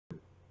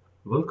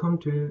Welcome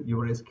to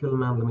your SQL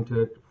Man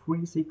Limited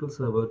free SQL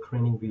Server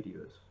training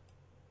videos.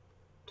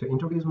 To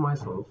introduce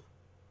myself,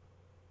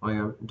 I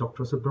am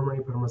Dr.Subramani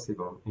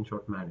Paramasivam, in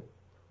short Mani.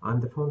 I am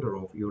the founder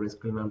of your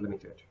SQL Man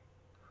Limited.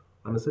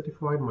 I'm a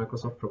certified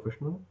Microsoft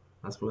professional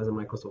as well as a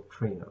Microsoft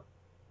trainer.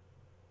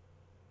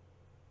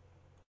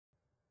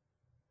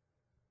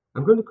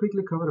 I'm going to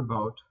quickly cover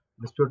about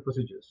the stored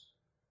procedures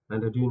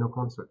and the do you know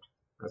concept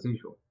as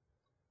usual.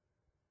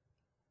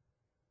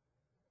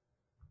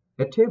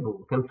 A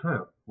table can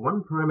have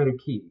one primary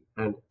key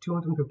and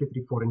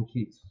 253 foreign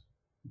keys.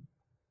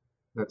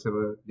 That's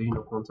our do you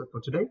know concept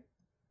for today.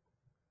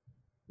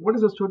 What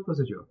is a stored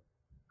procedure?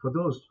 For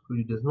those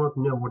who does not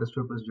know what a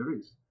stored procedure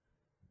is,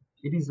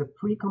 it is a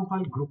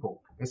pre-compiled group of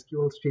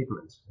SQL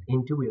statements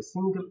into a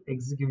single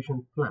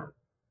execution plan.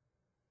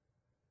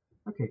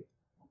 Okay,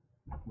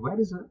 where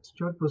is a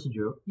stored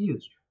procedure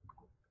used?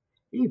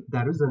 If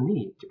there is a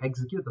need to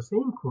execute the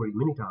same query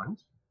many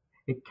times,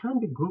 it can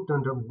be grouped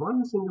under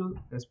one single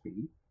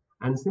SP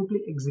and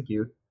simply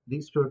execute the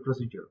stored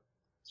procedure.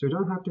 So you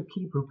don't have to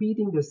keep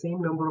repeating the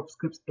same number of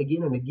scripts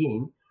again and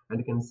again, and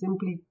you can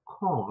simply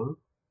call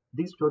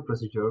the stored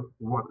procedure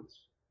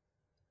once.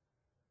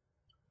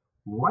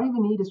 Why we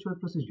need a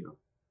stored procedure?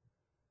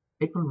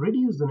 It will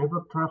reduce the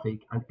network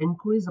traffic and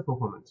increase the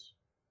performance.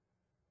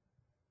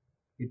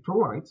 It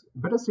provides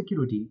better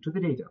security to the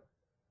data.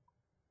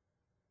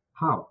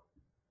 How?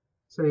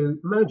 So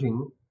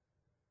imagine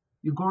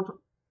you got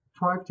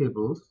 5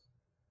 tables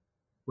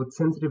with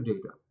sensitive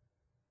data,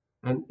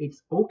 and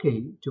it's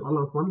okay to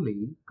allow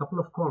only a couple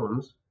of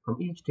columns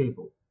from each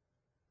table.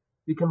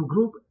 You can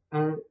group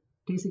a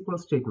T-SQL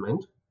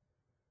statement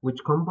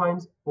which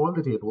combines all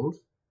the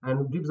tables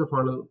and gives a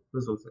final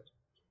result set.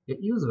 A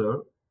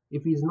user,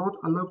 if he is not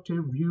allowed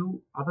to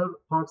view other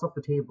parts of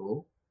the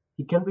table,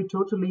 he can be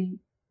totally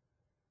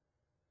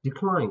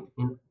declined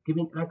in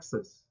giving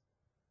access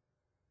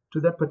to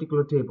that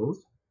particular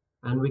tables,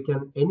 and we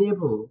can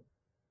enable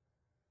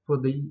for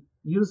the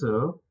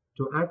user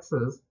to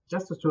access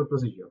just a stored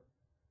procedure.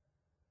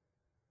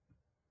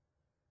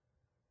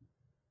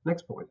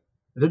 Next point,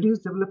 reduce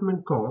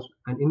development cost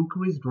and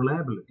increased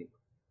reliability.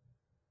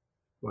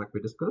 Like we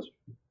discussed,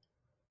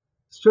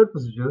 stored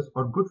procedures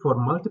are good for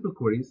multiple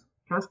queries,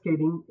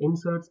 cascading,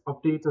 inserts,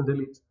 updates and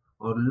deletes,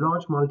 or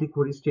large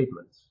multi-query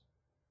statements.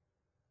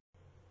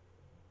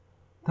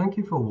 Thank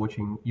you for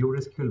watching your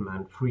SQL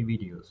Man free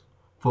videos.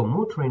 For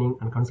more training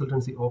and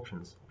consultancy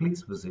options,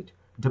 please visit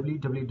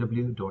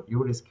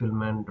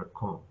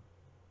www.yoursqlman.com.